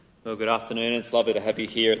Well, good afternoon. It's lovely to have you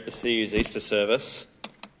here at the CU's Easter service.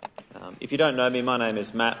 If you don't know me, my name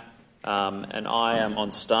is Matt, and I am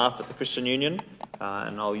on staff at the Christian Union,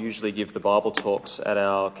 and I'll usually give the Bible talks at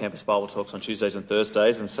our campus Bible talks on Tuesdays and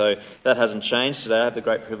Thursdays, and so that hasn't changed. Today I have the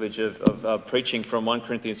great privilege of preaching from 1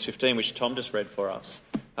 Corinthians 15, which Tom just read for us,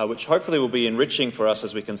 which hopefully will be enriching for us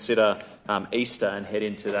as we consider Easter and head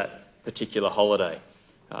into that particular holiday.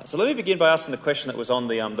 So let me begin by asking the question that was on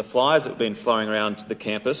the flyers that have been flowing around the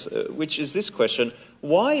campus, which is this question: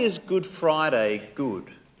 why is Good Friday good?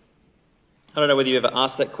 I don't know whether you ever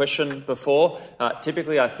asked that question before.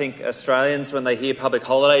 Typically, I think Australians, when they hear public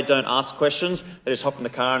holiday, don't ask questions. They just hop in the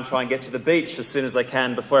car and try and get to the beach as soon as they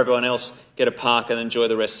can before everyone else get a park and enjoy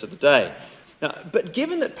the rest of the day. Now, but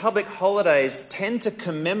given that public holidays tend to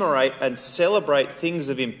commemorate and celebrate things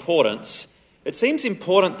of importance, it seems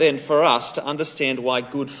important then for us to understand why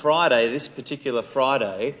Good Friday, this particular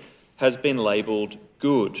Friday, has been labelled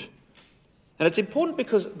good. And it's important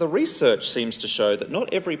because the research seems to show that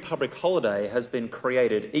not every public holiday has been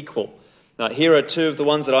created equal. Now, here are two of the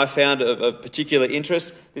ones that I found of particular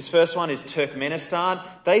interest. This first one is Turkmenistan.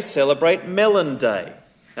 They celebrate Melon Day.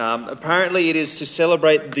 Apparently it is to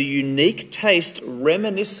celebrate the unique taste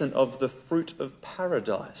reminiscent of the fruit of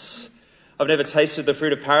paradise. I've never tasted the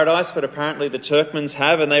fruit of paradise, but apparently the Turkmens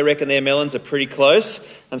have, and they reckon their melons are pretty close,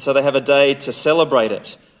 and so they have a day to celebrate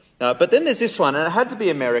it. But then there's this one, and it had to be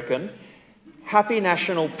American: Happy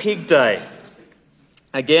National Pig Day.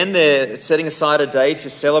 Again, they're setting aside a day to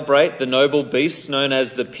celebrate the noble beast known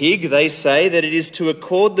as the pig. They say that it is to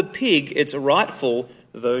accord the pig its rightful,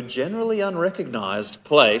 though generally unrecognised,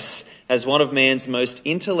 place as one of man's most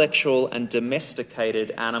intellectual and domesticated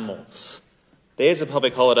animals. There's a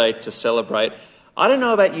public holiday to celebrate. I don't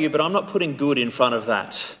know about you, but I'm not putting good in front of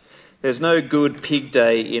that. There's no good pig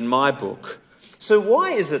day in my book. So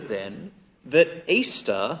why is it then that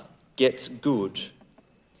Easter gets good?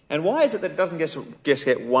 And why is it that it doesn't just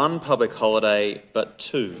get one public holiday, but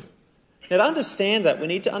two? Now, to understand that, we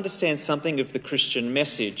need to understand something of the Christian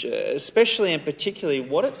message, especially and particularly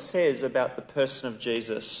what it says about the person of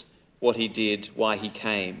Jesus, what he did, why he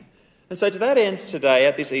came. And so to that end today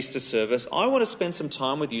at this Easter service, I want to spend some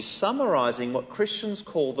time with you summarising what Christians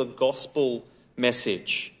call the gospel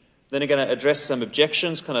message. Then I'm going to address some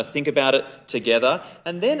objections, kind of think about it together.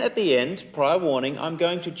 And then at the end, prior warning, I'm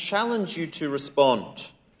going to challenge you to respond.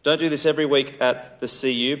 Don't do this every week at the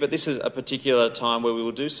CU, but this is a particular time where we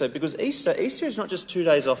will do so, because Easter is not just 2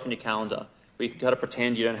 days off in your calendar where you can kind of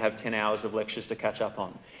pretend you don't have 10 hours of lectures to catch up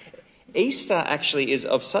on. Easter actually is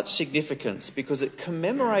of such significance because it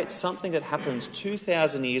commemorates something that happened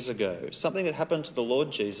 2,000 years ago, something that happened to the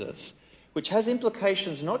Lord Jesus, which has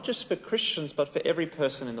implications not just for Christians but for every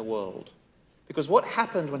person in the world. Because what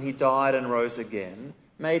happened when he died and rose again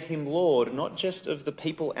made him Lord not just of the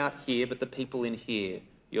people out here but the people in here,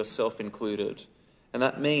 yourself included. And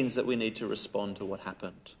that means that we need to respond to what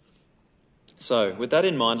happened. So with that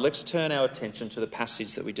in mind, let's turn our attention to the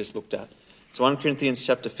passage that we just looked at. It's 1 Corinthians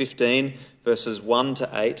chapter 15, verses 1 to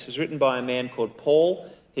 8. It was written by a man called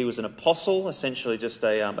Paul. He was an apostle, essentially just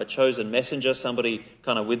a chosen messenger, somebody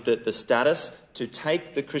kind of with the status to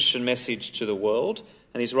take the Christian message to the world.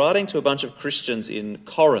 And he's writing to a bunch of Christians in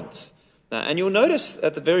Corinth. And you'll notice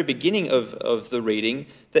at the very beginning of the reading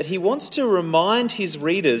that he wants to remind his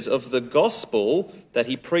readers of the gospel that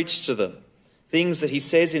he preached to them. Things that he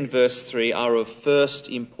says in verse 3 are of first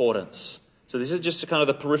importance. So this is just kind of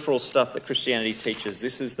the peripheral stuff that Christianity teaches.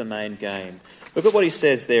 This is the main game. Look at what he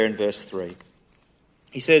says there in verse 3.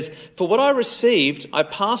 He says, "For what I received, I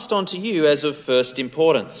passed on to you as of first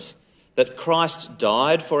importance, that Christ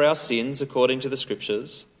died for our sins according to the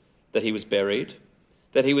Scriptures, that he was buried,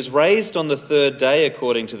 that he was raised on the third day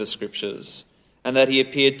according to the Scriptures, and that he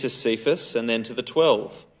appeared to Cephas and then to the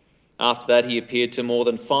 12. After that, he appeared to more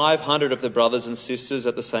than 500 of the brothers and sisters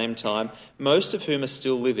at the same time, most of whom are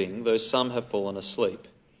still living, though some have fallen asleep.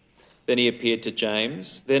 Then he appeared to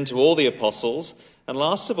James, then to all the apostles, and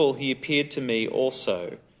last of all, he appeared to me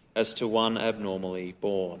also, as to one abnormally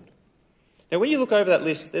born." Now, when you look over that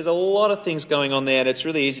list, there's a lot of things going on there, and it's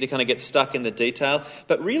really easy to kind of get stuck in the detail.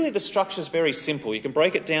 But really, the structure is very simple. You can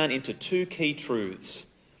break it down into two key truths.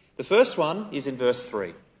 The first one is in verse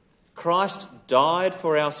 3. Christ died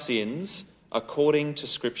for our sins according to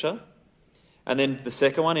Scripture. And then the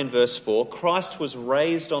second one in verse 4, Christ was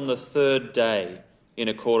raised on the third day in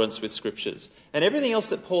accordance with Scriptures. And everything else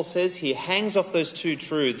that Paul says here hangs off those two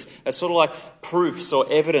truths as sort of like proofs or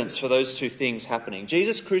evidence for those two things happening.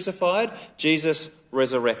 Jesus crucified, Jesus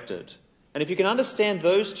resurrected. And if you can understand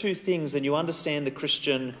those two things, then you understand the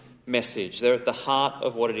Christian message. They're at the heart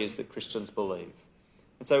of what it is that Christians believe.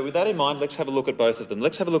 And so with that in mind, let's have a look at both of them.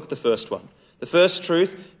 Let's have a look at the first one. The first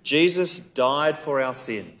truth, Jesus died for our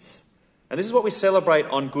sins. And this is what we celebrate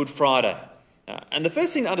on Good Friday. And the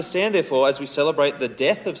first thing to understand, therefore, as we celebrate the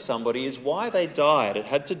death of somebody is why they died. It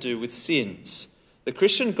had to do with sins. The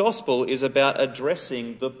Christian gospel is about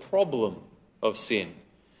addressing the problem of sin.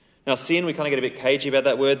 Now, sin, we kind of get a bit cagey about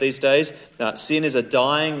that word these days. Sin is a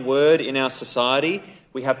dying word in our society.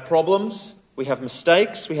 We have problems, we have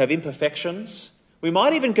mistakes, we have imperfections. We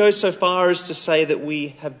might even go so far as to say that we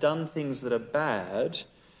have done things that are bad,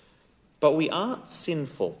 but we aren't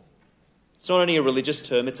sinful. It's not only a religious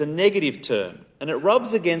term, it's a negative term. And it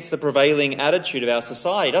rubs against the prevailing attitude of our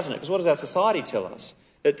society, doesn't it? Because what does our society tell us?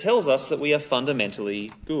 It tells us that we are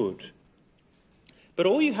fundamentally good. But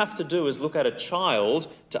all you have to do is look at a child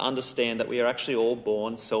to understand that we are actually all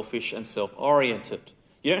born selfish and self-oriented.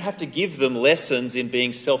 You don't have to give them lessons in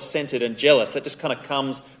being self-centred and jealous. That just kind of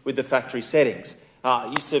comes with the factory settings.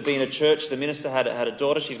 Used to be in a church, the minister had a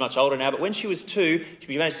daughter, she's much older now, but when she was 2,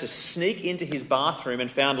 she managed to sneak into his bathroom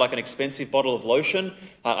and found like an expensive bottle of lotion.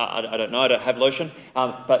 I don't know, I don't have lotion,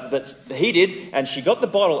 but he did, and she got the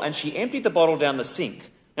bottle and she emptied the bottle down the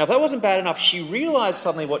sink. Now, if that wasn't bad enough, she realised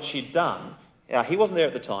suddenly what she'd done. He wasn't there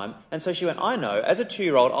at the time, and so she went, I know, as a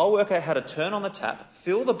 2-year-old, I'll work out how to turn on the tap,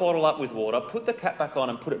 fill the bottle up with water, put the cap back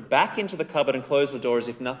on and put it back into the cupboard and close the door as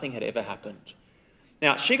if nothing had ever happened.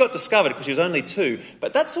 Now, she got discovered because she was only 2,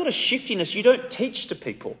 but that sort of shiftiness you don't teach to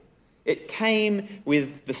people. It came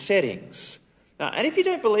with the settings. And if you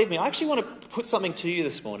don't believe me, I actually want to put something to you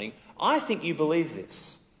this morning. I think you believe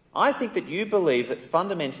this. I think that you believe that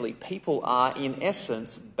fundamentally people are, in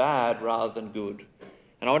essence, bad rather than good.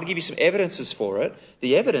 And I want to give you some evidences for it.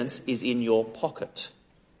 The evidence is in your pocket.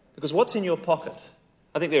 Because what's in your pocket?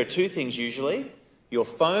 I think there are 2 things usually, your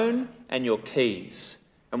phone and your keys.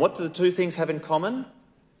 And what do the 2 things have in common?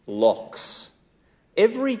 Locks.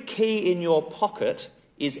 Every key in your pocket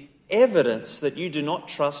is evidence that you do not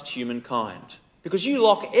trust humankind. Because you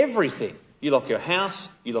lock everything. You lock your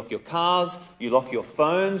house, you lock your cars, you lock your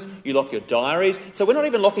phones, you lock your diaries. So we're not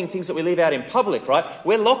even locking things that we leave out in public, right?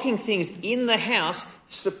 We're locking things in the house,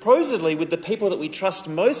 supposedly with the people that we trust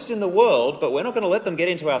most in the world, but we're not going to let them get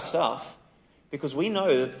into our stuff because we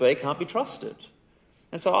know that they can't be trusted.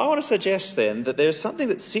 And so I want to suggest then that there's something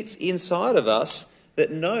that sits inside of us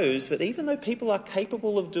that knows that even though people are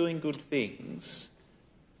capable of doing good things,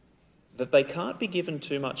 that they can't be given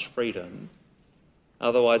too much freedom,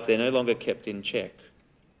 otherwise they're no longer kept in check.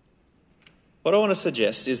 What I want to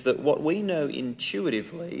suggest is that what we know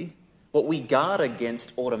intuitively, what we guard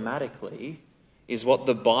against automatically, is what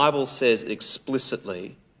the Bible says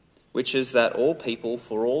explicitly, which is that all people,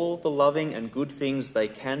 for all the loving and good things they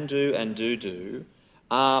can do and do,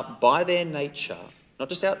 are by their nature, not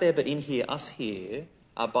just out there but in here, us here,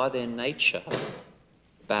 are by their nature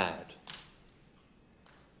bad.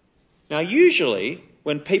 Now usually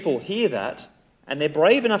when people hear that and they're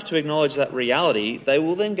brave enough to acknowledge that reality, they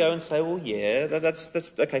will then go and say, well, yeah, that's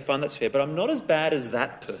okay, fine, that's fair, but I'm not as bad as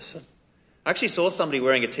that person. I actually saw somebody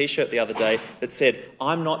wearing a t-shirt the other day that said,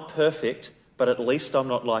 I'm not perfect, but at least I'm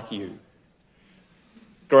not like you.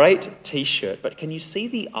 Great t-shirt, but can you see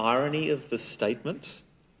the irony of the statement?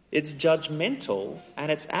 It's judgmental and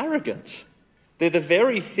it's arrogant. They're the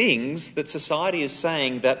very things that society is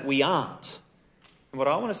saying that we aren't. And what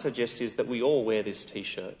I want to suggest is that we all wear this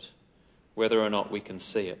t-shirt, whether or not we can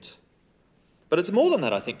see it. But it's more than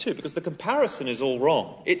that, I think, too, because the comparison is all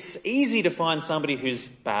wrong. It's easy to find somebody who's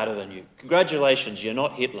badder than you. Congratulations, you're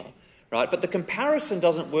not Hitler, right? But the comparison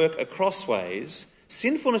doesn't work across ways.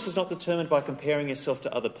 Sinfulness is not determined by comparing yourself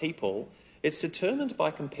to other people. It's determined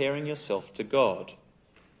by comparing yourself to God.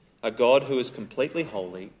 A God who is completely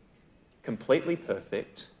holy, completely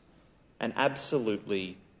perfect, and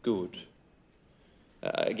absolutely good.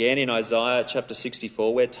 Again, in Isaiah chapter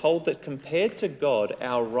 64, we're told that compared to God,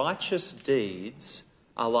 our righteous deeds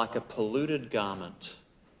are like a polluted garment.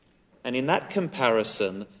 And in that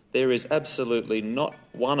comparison, there is absolutely not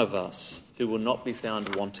one of us who will not be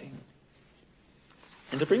found wanting.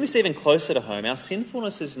 And to bring this even closer to home, our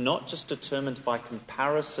sinfulness is not just determined by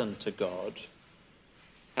comparison to God.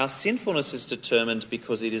 Our sinfulness is determined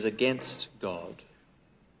because it is against God.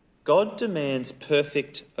 God demands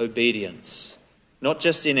perfect obedience, not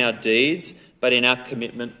just in our deeds, but in our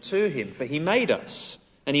commitment to him. For he made us,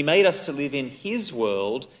 and he made us to live in his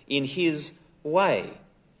world, in his way.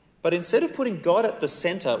 But instead of putting God at the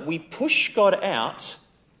centre, we push God out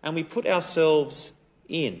and we put ourselves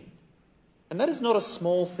in. And that is not a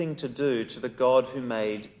small thing to do to the God who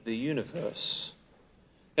made the universe.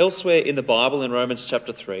 Elsewhere in the Bible, in Romans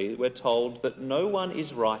chapter 3, we're told that no one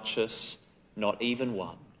is righteous, not even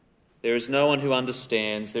one. There is no one who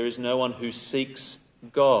understands. There is no one who seeks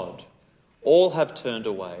God. All have turned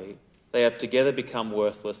away. They have together become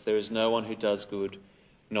worthless. There is no one who does good,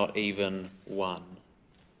 not even one.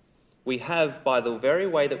 We have, by the very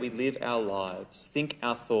way that we live our lives, think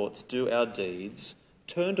our thoughts, do our deeds,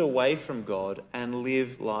 turned away from God and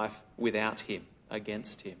live life without him,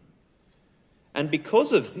 against him. And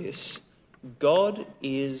because of this, God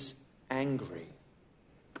is angry.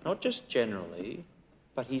 Not just generally,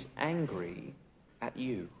 but he's angry at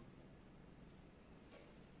you.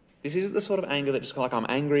 This isn't the sort of anger that just like, I'm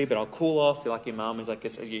angry, but I'll cool off. You're like your mum. It's like,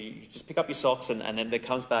 you just pick up your socks and then it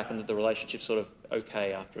comes back and the relationship's sort of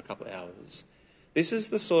okay after a couple of hours. This is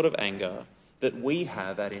the sort of anger that we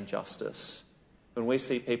have at injustice. When we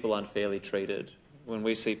see people unfairly treated, when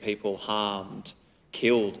we see people harmed,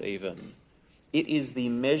 killed even. It is the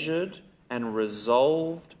measured and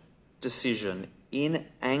resolved decision in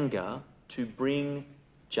anger to bring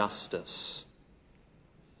justice.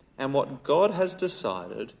 And what God has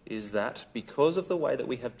decided is that because of the way that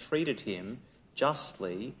we have treated him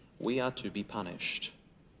justly, we are to be punished.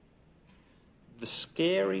 The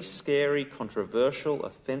scary, scary, controversial,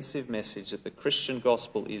 offensive message that the Christian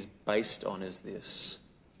gospel is based on is this: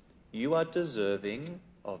 you are deserving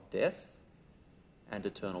of death and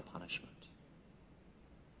eternal punishment.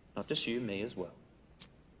 Not just you, me as well.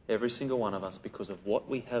 Every single one of us, because of what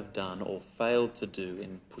we have done or failed to do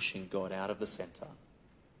in pushing God out of the centre.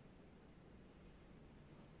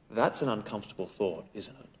 That's an uncomfortable thought,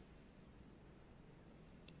 isn't it?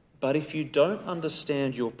 But if you don't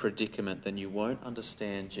understand your predicament, then you won't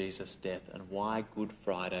understand Jesus' death and why Good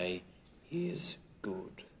Friday is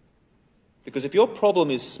good. Because if your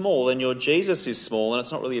problem is small, then your Jesus is small and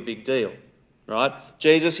it's not really a big deal, right?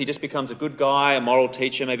 Jesus, he just becomes a good guy, a moral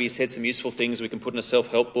teacher. Maybe he said some useful things we can put in a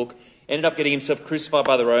self-help book. Ended up getting himself crucified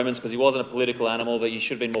by the Romans because he wasn't a political animal, but you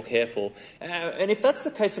should have been more careful. And if that's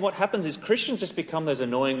the case, then what happens is Christians just become those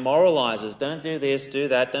annoying moralizers. Don't do this, do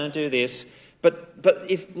that, don't do this. But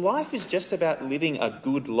if life is just about living a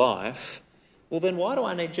good life, well then why do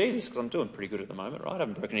I need Jesus? Because I'm doing pretty good at the moment, right? I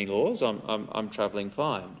haven't broken any laws. I'm travelling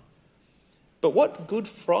fine. But what Good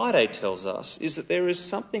Friday tells us is that there is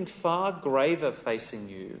something far graver facing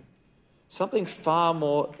you, something far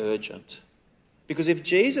more urgent. Because if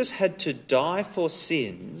Jesus had to die for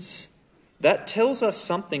sins, that tells us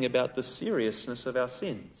something about the seriousness of our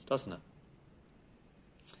sins, doesn't it?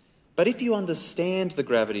 But if you understand the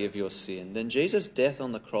gravity of your sin, then Jesus' death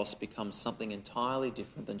on the cross becomes something entirely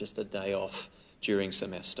different than just a day off during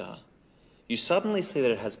semester. You suddenly see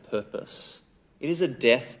that it has purpose. It is a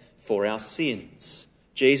death for our sins.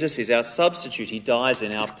 Jesus is our substitute. He dies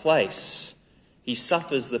in our place. He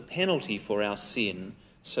suffers the penalty for our sin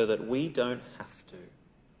so that we don't have to.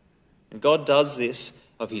 And God does this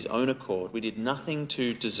of his own accord. We did nothing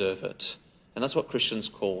to deserve it. And that's what Christians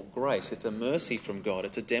call grace. It's a mercy from God.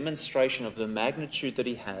 It's a demonstration of the magnitude that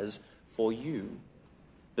he has for you.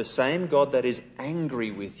 The same God that is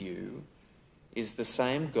angry with you is the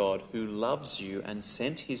same God who loves you and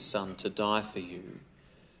sent his Son to die for you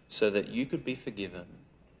so that you could be forgiven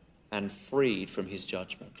and freed from his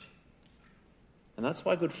judgment. And that's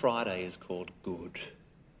why Good Friday is called good,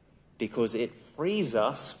 because it frees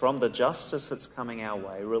us from the justice that's coming our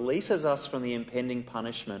way, releases us from the impending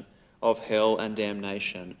punishment of hell and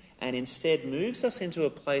damnation, and instead moves us into a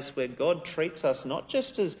place where God treats us not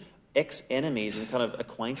just as ex-enemies and kind of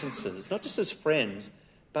acquaintances, not just as friends,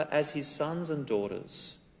 but as his sons and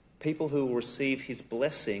daughters, people who will receive his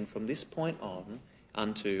blessing from this point on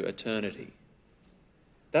unto eternity.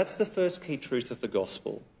 That's the first key truth of the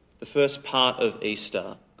gospel, the first part of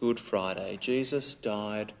Easter, Good Friday. Jesus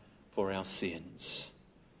died for our sins.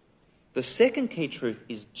 The second key truth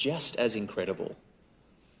is just as incredible.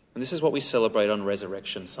 And this is what we celebrate on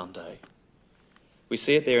Resurrection Sunday. We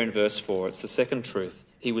see it there in verse 4. It's the second truth.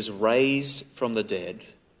 He was raised from the dead.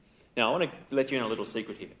 Now, I want to let you in a little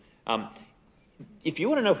secret here. If you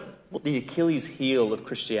want to know what the Achilles heel of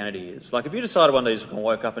Christianity is, like if you decided one day you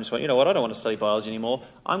woke up and just went, you know what, I don't want to study biology anymore,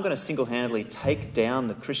 I'm going to single-handedly take down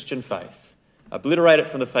the Christian faith, obliterate it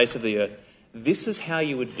from the face of the earth, this is how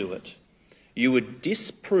you would do it. You would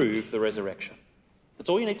disprove the resurrection. That's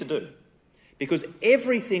all you need to do. Because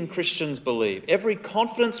everything Christians believe, every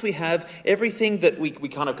confidence we have, everything that we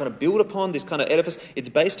kind of build upon, this kind of edifice, it's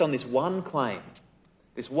based on this one claim,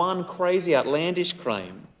 this one crazy, outlandish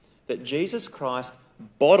claim that Jesus Christ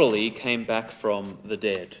bodily came back from the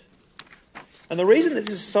dead. And the reason that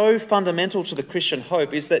this is so fundamental to the Christian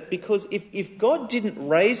hope is that because if God didn't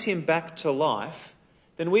raise him back to life,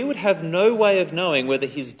 then we would have no way of knowing whether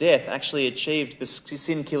his death actually achieved the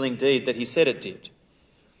sin-killing deed that he said it did.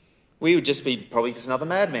 We would just be probably just another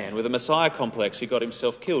madman with a Messiah complex who got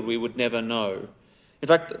himself killed. We would never know. In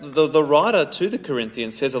fact, the writer to the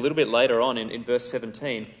Corinthians says a little bit later on in verse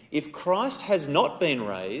 17, if Christ has not been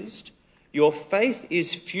raised, your faith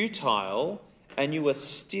is futile and you are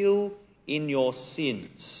still in your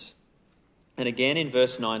sins. And again in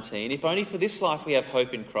verse 19, if only for this life we have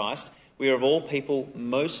hope in Christ, we are of all people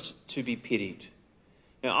most to be pitied.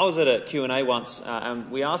 Now, I was at a Q&A once and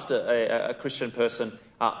we asked a Christian person,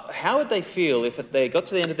 how would they feel if they got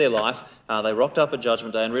to the end of their life, they rocked up at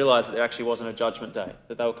Judgment Day and realised that there actually wasn't a Judgment Day,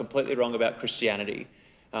 that they were completely wrong about Christianity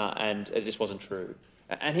and it just wasn't true.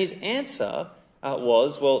 And his answer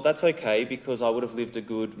was, well, that's okay because I would have lived a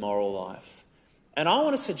good moral life. And I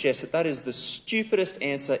want to suggest that that is the stupidest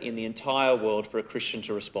answer in the entire world for a Christian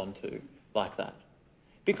to respond to like that.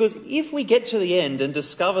 Because if we get to the end and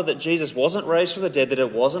discover that Jesus wasn't raised from the dead, that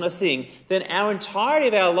it wasn't a thing, then our entirety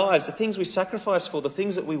of our lives, the things we sacrifice for, the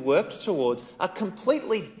things that we worked towards, are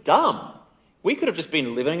completely dumb. We could have just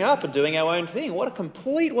been living up and doing our own thing. What a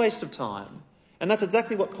complete waste of time. And that's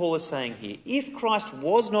exactly what Paul is saying here. If Christ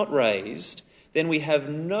was not raised, then we have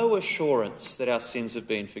no assurance that our sins have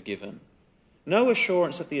been forgiven. No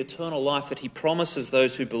assurance that the eternal life that he promises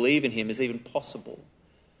those who believe in him is even possible.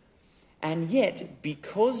 And yet,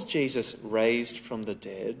 because Jesus raised from the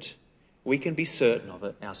dead, we can be certain of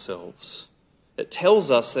it ourselves. It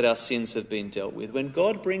tells us that our sins have been dealt with. When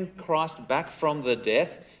God brings Christ back from the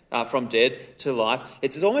from dead to life,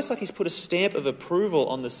 it's almost like he's put a stamp of approval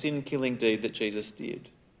on the sin-killing deed that Jesus did.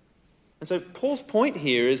 And so Paul's point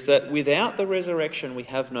here is that without the resurrection, we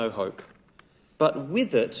have no hope. But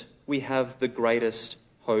with it, we have the greatest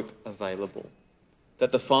hope available.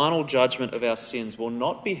 That the final judgment of our sins will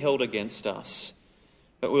not be held against us,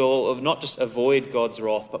 but we'll not just avoid God's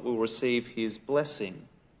wrath, but we'll receive his blessing.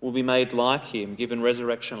 We'll be made like him, given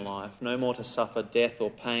resurrection life, no more to suffer death or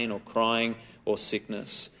pain or crying or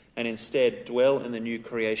sickness, and instead dwell in the new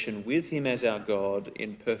creation with him as our God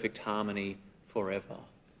in perfect harmony forever.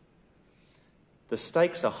 The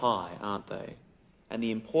stakes are high, aren't they? And the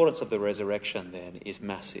importance of the resurrection then is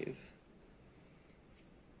massive.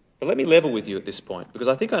 But let me level with you at this point, because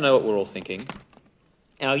I think I know what we're all thinking.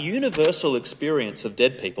 Our universal experience of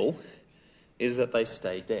dead people is that they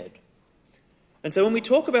stay dead. And so when we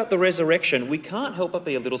talk about the resurrection, we can't help but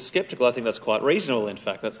be a little sceptical. I think that's quite reasonable, in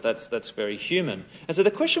fact. That's very human. And so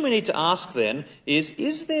the question we need to ask then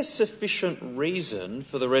is there sufficient reason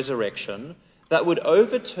for the resurrection that would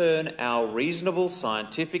overturn our reasonable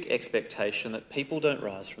scientific expectation that people don't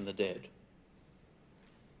rise from the dead?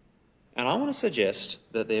 And I want to suggest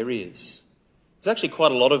that there is. There's actually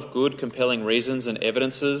quite a lot of good, compelling reasons and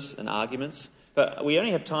evidences and arguments, but we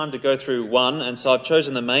only have time to go through one, and so I've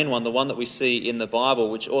chosen the main one, the one that we see in the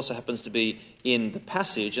Bible, which also happens to be in the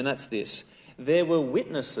passage, and that's this. There were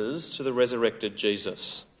witnesses to the resurrected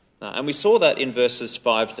Jesus. And we saw that in verses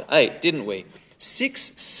 5 to 8, didn't we? 6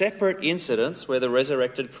 separate incidents where the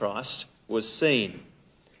resurrected Christ was seen.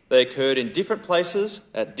 They occurred in different places,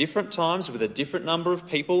 at different times, with a different number of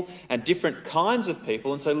people and different kinds of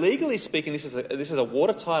people. And so legally speaking, this is a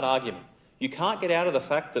watertight argument. You can't get out of the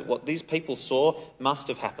fact that what these people saw must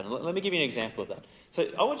have happened. Let me give you an example of that. So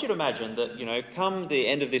I want you to imagine that, come the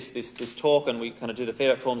end of this talk and we kind of do the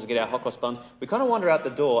feedback forms and get our hot cross buns, we kind of wander out the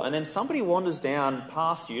door and then somebody wanders down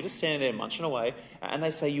past you, just standing there munching away, and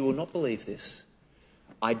they say, "You will not believe this.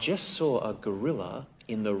 I just saw a gorilla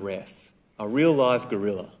in the ref, a real live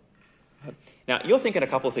gorilla." Now, you're thinking a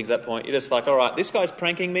couple of things at that point. You're just like, all right, this guy's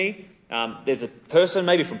pranking me. There's a person,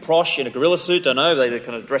 maybe from Prosh, in a gorilla suit. Don't know. They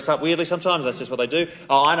kind of dress up weirdly sometimes. That's just what they do.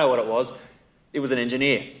 Oh, I know what it was. It was an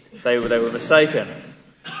engineer. They were mistaken.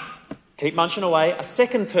 Keep munching away. A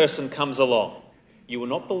second person comes along. You will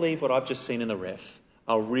not believe what I've just seen in the ref.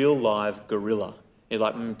 A real live gorilla. You're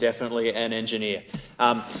like, definitely an engineer.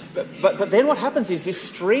 But then what happens is this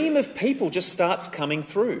stream of people just starts coming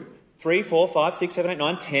through. 3, 4, 5, 6, 7, 8,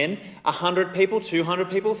 9, 10, 100 people, 200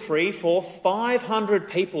 people, 3, 4, 500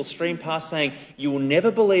 people stream past saying, "You will never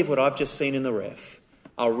believe what I've just seen in the ref.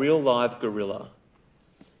 A real live gorilla."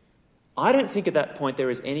 I don't think at that point there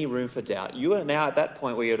is any room for doubt. You are now at that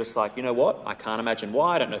point where you're just like, you know what? I can't imagine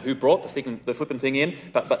why. I don't know who brought the flipping thing in,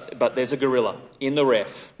 but there's a gorilla in the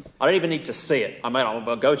ref. I don't even need to see it.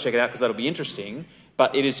 I'll go check it out because that'll be interesting,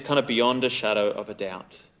 but it is kind of beyond a shadow of a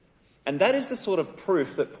doubt. And that is the sort of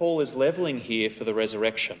proof that Paul is levelling here for the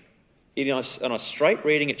resurrection. On a straight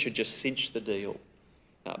reading, it should just cinch the deal.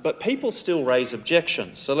 But people still raise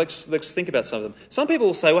objections. So let's think about some of them. Some people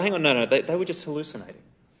will say, well, hang on, no, they were just hallucinating.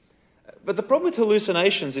 But the problem with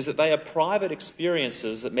hallucinations is that they are private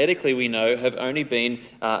experiences that medically we know have only been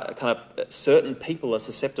kind of certain people are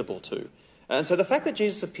susceptible to. And so the fact that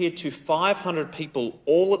Jesus appeared to 500 people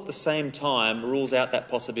all at the same time rules out that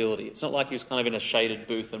possibility. It's not like he was kind of in a shaded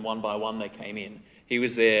booth and one by one they came in. He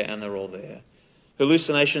was there and they're all there.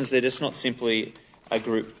 Hallucinations, they're just not simply a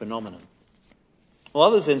group phenomenon. Well,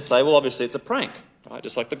 others then say, well, obviously it's a prank, right?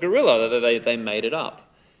 Just like the gorilla, they made it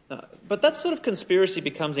up. But that sort of conspiracy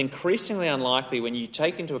becomes increasingly unlikely when you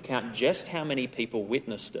take into account just how many people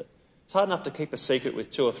witnessed it. It's hard enough to keep a secret with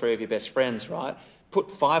 2 or 3 of your best friends, right? Put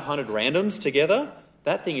 500 randoms together,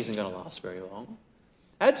 that thing isn't going to last very long.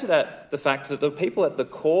 Add to that the fact that the people at the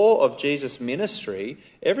core of Jesus' ministry,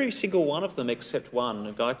 every single one of them except one,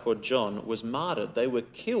 a guy called John, was martyred. They were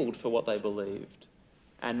killed for what they believed.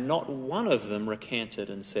 And not one of them recanted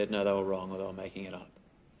and said, no, they were wrong or they were making it up.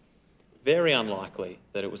 Very unlikely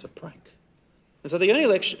that it was a prank. And so the only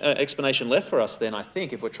explanation left for us then, I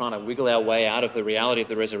think, if we're trying to wiggle our way out of the reality of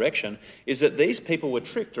the resurrection, is that these people were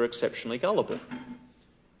tricked or exceptionally gullible.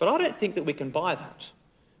 But I don't think that we can buy that,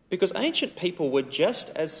 because ancient people were just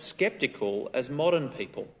as sceptical as modern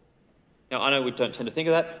people. Now, I know we don't tend to think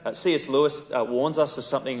of that. C.S. Lewis warns us of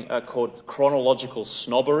something called chronological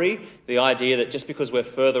snobbery, the idea that just because we're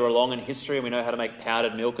further along in history and we know how to make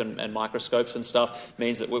powdered milk and microscopes and stuff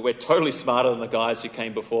means that we're totally smarter than the guys who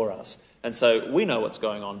came before us. And so we know what's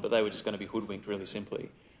going on, but they were just going to be hoodwinked really simply.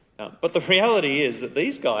 But the reality is that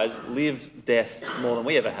these guys lived death more than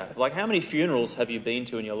we ever have. Like, how many funerals have you been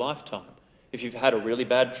to in your lifetime? If you've had a really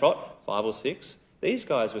bad trot, 5 or 6, these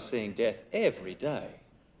guys were seeing death every day.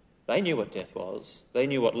 They knew what death was. They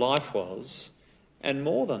knew what life was. And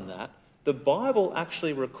more than that, the Bible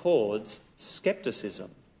actually records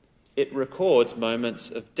skepticism. It records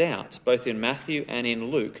moments of doubt, both in Matthew and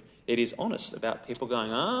in Luke. It is honest about people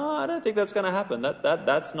going, I don't think that's going to happen.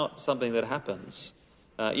 That's not something that happens.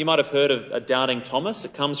 You might have heard of a doubting Thomas.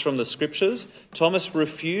 It comes from the scriptures. Thomas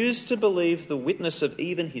refused to believe the witness of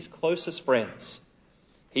even his closest friends.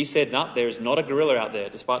 He said, no, there is not a gorilla out there,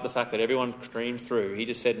 despite the fact that everyone screamed through. He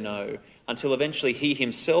just said no, until eventually he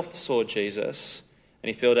himself saw Jesus and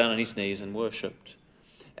he fell down on his knees and worshipped.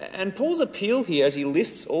 And Paul's appeal here, as he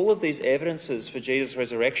lists all of these evidences for Jesus'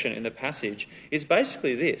 resurrection in the passage, is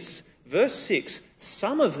basically this. Verse 6,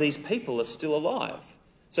 some of these people are still alive.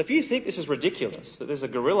 So if you think this is ridiculous, that there's a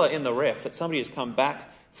gorilla in the ref, that somebody has come back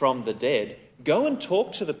from the dead, go and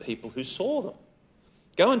talk to the people who saw them.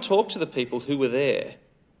 Go and talk to the people who were there.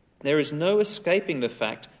 There is no escaping the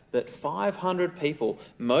fact that 500 people,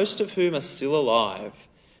 most of whom are still alive,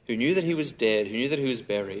 who knew that he was dead, who knew that he was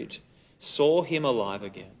buried, saw him alive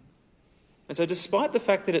again. And so despite the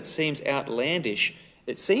fact that it seems outlandish,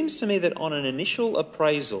 it seems to me that on an initial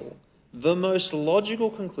appraisal, the most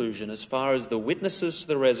logical conclusion as far as the witnesses to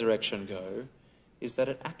the resurrection go is that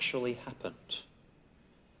it actually happened.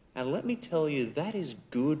 And let me tell you, that is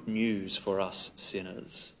good news for us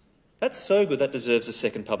sinners. That's so good that deserves a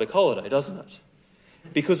second public holiday, doesn't it?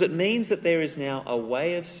 Because it means that there is now a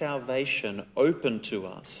way of salvation open to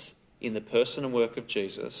us in the person and work of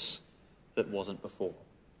Jesus that wasn't before.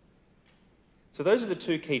 So those are the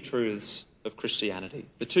 2 key truths of Christianity,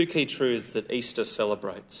 the 2 key truths that Easter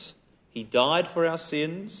celebrates. He died for our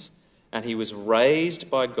sins and he was raised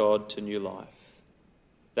by God to new life.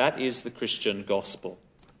 That is the Christian gospel.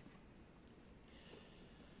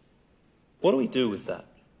 What do we do with that?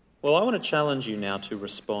 Well, I want to challenge you now to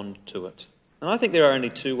respond to it. And I think there are only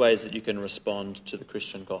 2 ways that you can respond to the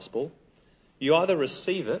Christian gospel. You either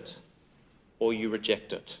receive it or you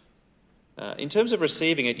reject it. In terms of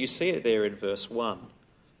receiving it, you see it there in verse 1.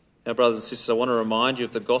 Now, brothers and sisters, I want to remind you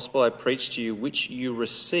of the gospel I preached to you, which you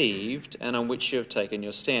received and on which you have taken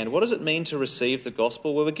your stand. What does it mean to receive the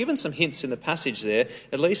gospel? Well, we're given some hints in the passage there,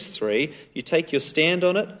 at least 3. You take your stand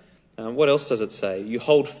on it. What else does it say? You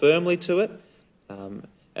hold firmly to it.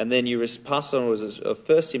 And then you pass it on as of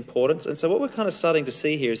first importance. And so what we're kind of starting to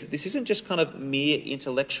see here is that this isn't just kind of mere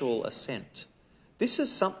intellectual assent. This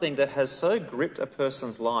is something that has so gripped a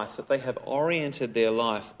person's life that they have oriented their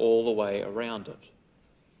life all the way around it.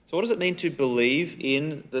 So what does it mean to believe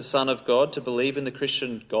in the Son of God, to believe in the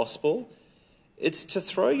Christian gospel? It's to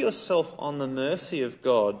throw yourself on the mercy of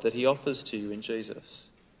God that he offers to you in Jesus.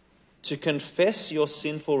 To confess your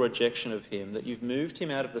sinful rejection of him, that you've moved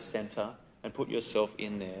him out of the centre and put yourself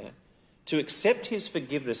in there. To accept his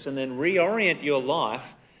forgiveness and then reorient your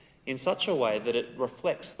life in such a way that it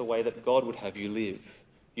reflects the way that God would have you live.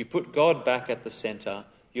 You put God back at the centre.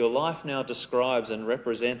 Your life now describes and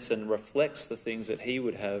represents and reflects the things that he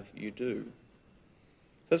would have you do.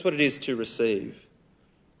 That's what it is to receive.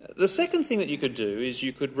 The second thing that you could do is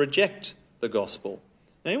you could reject the gospel.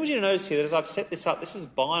 Now, I want you to notice here that as I've set this up, this is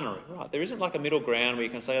binary, right? There isn't like a middle ground where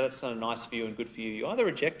you can say, oh, that's so nice for you and good for you. You either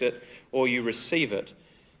reject it or you receive it.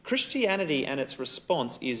 Christianity and its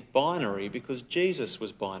response is binary because Jesus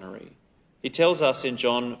was binary. He tells us in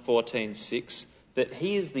John 14:6 that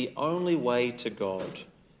he is the only way to God.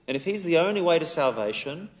 And if he's the only way to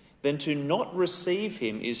salvation, then to not receive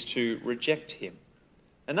him is to reject him.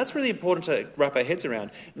 And that's really important to wrap our heads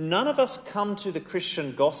around. None of us come to the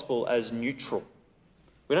Christian gospel as neutral.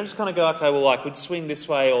 We don't just kind of go, okay, well, I could swing this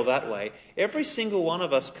way or that way. Every single one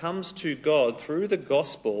of us comes to God through the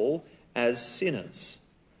gospel as sinners.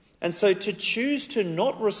 And so to choose to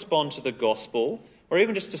not respond to the gospel, or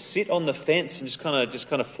even just to sit on the fence and just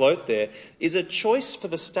kind of float there, is a choice for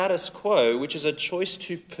the status quo, which is a choice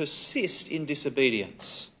to persist in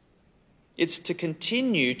disobedience. It's to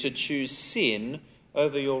continue to choose sin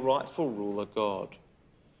over your rightful ruler, God.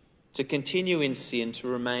 To continue in sin, to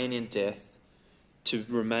remain in death, to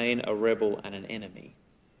remain a rebel and an enemy.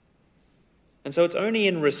 And so it's only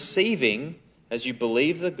in receiving, as you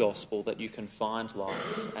believe the gospel, that you can find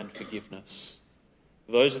life and forgiveness.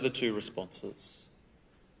 Those are the two responses.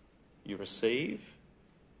 You receive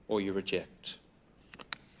or you reject.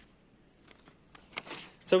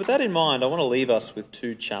 So with that in mind, I want to leave us with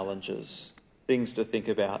two challenges, things to think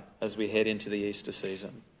about as we head into the Easter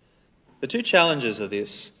season. The two challenges are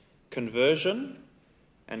this: conversion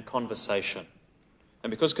and conversation. And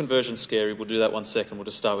because conversion's scary, we'll do that one second. We'll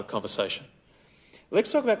just start with conversation. Let's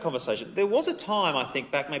talk about conversation. There was a time, I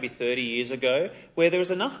think, back maybe 30 years ago, where there was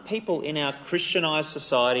enough people in our Christianised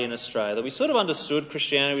society in Australia that we sort of understood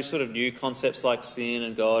Christianity, we sort of knew concepts like sin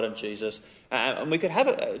and God and Jesus, and we could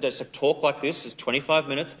have just a talk like this, it's 25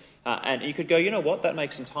 minutes, and you could go, you know what, that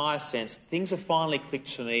makes entire sense. Things have finally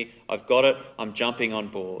clicked for me. I've got it. I'm jumping on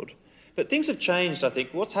board. But things have changed, I think.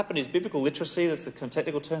 What's happened is biblical literacy, that's the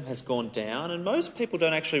technical term, has gone down, and most people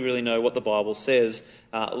don't actually really know what the Bible says,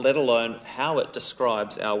 let alone how it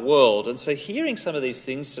describes our world. And so hearing some of these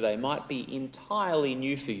things today might be entirely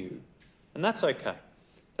new for you, and that's okay.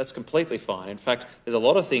 That's completely fine. In fact, there's a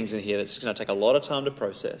lot of things in here that's going to take a lot of time to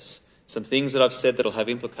process. Some things that I've said that will have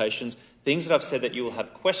implications, things that I've said that you will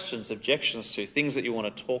have questions, objections to, things that you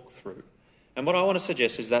want to talk through. And what I want to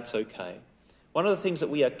suggest is that's okay. One of the things that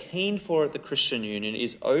we are keen for at the Christian Union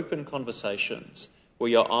is open conversations where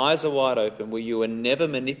your eyes are wide open, where you are never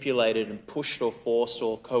manipulated and pushed or forced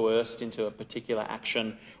or coerced into a particular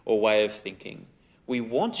action or way of thinking. We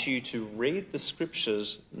want you to read the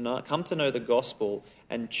scriptures, come to know the gospel,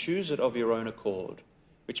 and choose it of your own accord,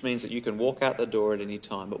 which means that you can walk out the door at any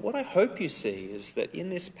time. But what I hope you see is that in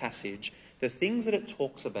this passage, the things that it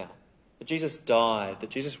talks about, that Jesus died, that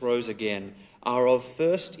Jesus rose again, are of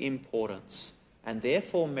first importance, and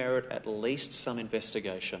therefore merit at least some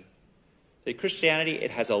investigation. See, Christianity, it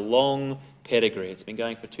has a long pedigree. It's been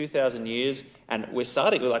going for 2,000 years, and we're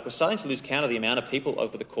starting to lose count of the amount of people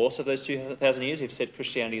over the course of those 2,000 years who've said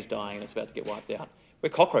Christianity is dying and it's about to get wiped out. We're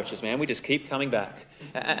cockroaches, man. We just keep coming back.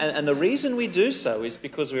 And the reason we do so is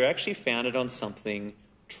because we're actually founded on something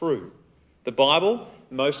true. The Bible,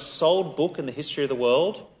 most sold book in the history of the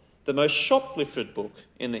world, the most shoplifted book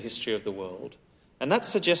in the history of the world. And that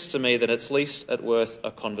suggests to me that it's at least worth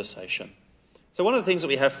a conversation. So one of the things that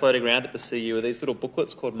we have floating around at the CU are these little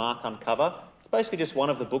booklets called Mark Uncover. It's basically just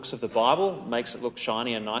one of the books of the Bible, makes it look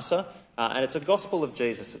shiny and nicer, and it's a gospel of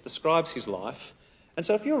Jesus. It describes his life. And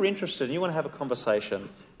so if you're interested and you want to have a conversation,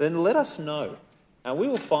 then let us know. And we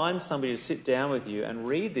will find somebody to sit down with you and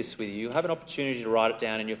read this with you. You'll have an opportunity to write it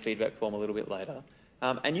down in your feedback form a little bit later.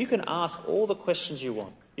 And you can ask all the questions you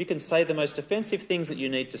want. You can say the most offensive things that you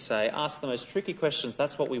need to say, ask the most tricky questions.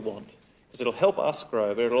 That's what we want, because it'll help us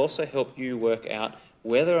grow, but it'll also help you work out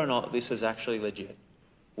whether or not this is actually legit.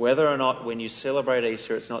 Whether or not when you celebrate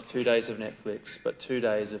Easter, it's not 2 days of Netflix, but 2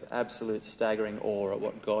 days of absolute staggering awe at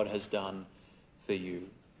what God has done for you.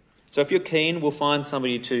 So if you're keen, we'll find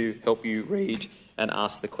somebody to help you read and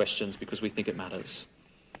ask the questions because we think it matters.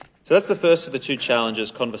 So that's the first of the two challenges,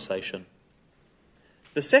 conversation.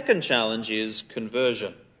 The second challenge is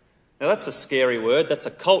conversion. Now that's a scary word, that's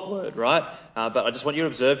a cult word, right? But I just want you to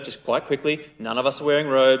observe just quite quickly, none of us are wearing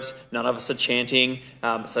robes, none of us are chanting,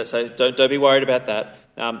 so don't be worried about that.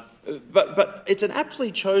 But it's an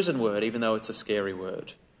aptly chosen word, even though it's a scary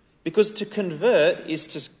word. Because to convert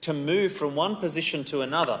is to move from one position to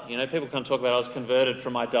another. You know, people can talk about, I was converted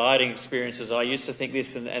from my dieting experiences, I used to think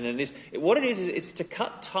this and then this. What it is it's to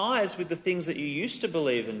cut ties with the things that you used to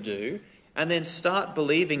believe and do, and then start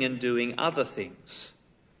believing and doing other things.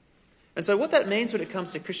 And so what that means when it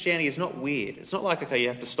comes to Christianity is not weird. It's not like, okay, you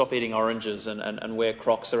have to stop eating oranges and wear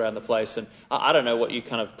Crocs around the place. And I don't know what you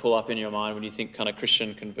kind of pull up in your mind when you think kind of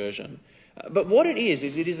Christian conversion. But what it is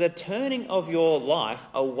it is a turning of your life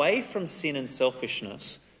away from sin and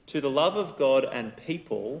selfishness to the love of God and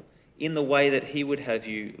people in the way that he would have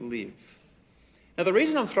you live. Now, the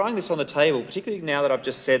reason I'm throwing this on the table, particularly now that I've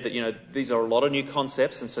just said that, these are a lot of new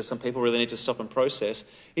concepts, and so some people really need to stop and process,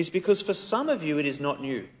 is because for some of you it is not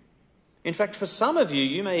new. In fact, for some of you,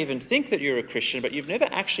 you may even think that you're a Christian, but you've never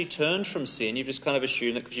actually turned from sin. You've just kind of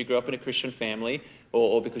assumed that because you grew up in a Christian family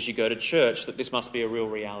or because you go to church, that this must be a real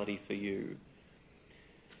reality for you.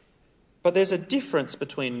 But there's a difference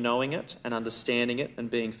between knowing it and understanding it and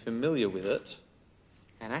being familiar with it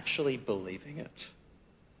and actually believing it.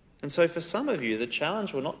 And so for some of you, the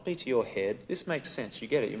challenge will not be to your head. This makes sense. You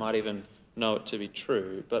get it. You might even know it to be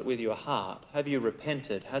true. But with your heart, have you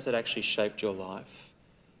repented? Has it actually shaped your life?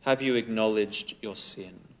 Have you acknowledged your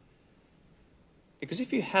sin? Because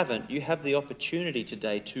if you haven't, you have the opportunity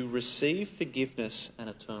today to receive forgiveness and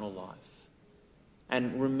eternal life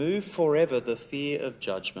and remove forever the fear of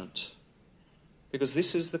judgment. Because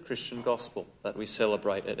this is the Christian gospel that we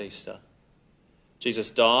celebrate at Easter.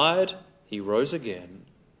 Jesus died, he rose again,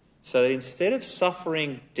 so that instead of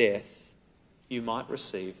suffering death, you might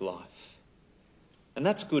receive life. And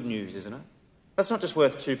that's good news, isn't it? That's not just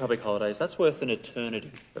worth 2 public holidays, that's worth an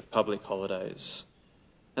eternity of public holidays.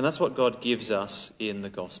 And that's what God gives us in the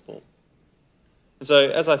gospel. And so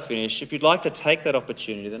as I finish, if you'd like to take that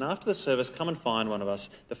opportunity, then after the service, come and find one of us,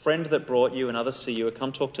 the friend that brought you and others see you, or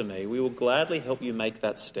come talk to me. We will gladly help you make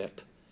that step.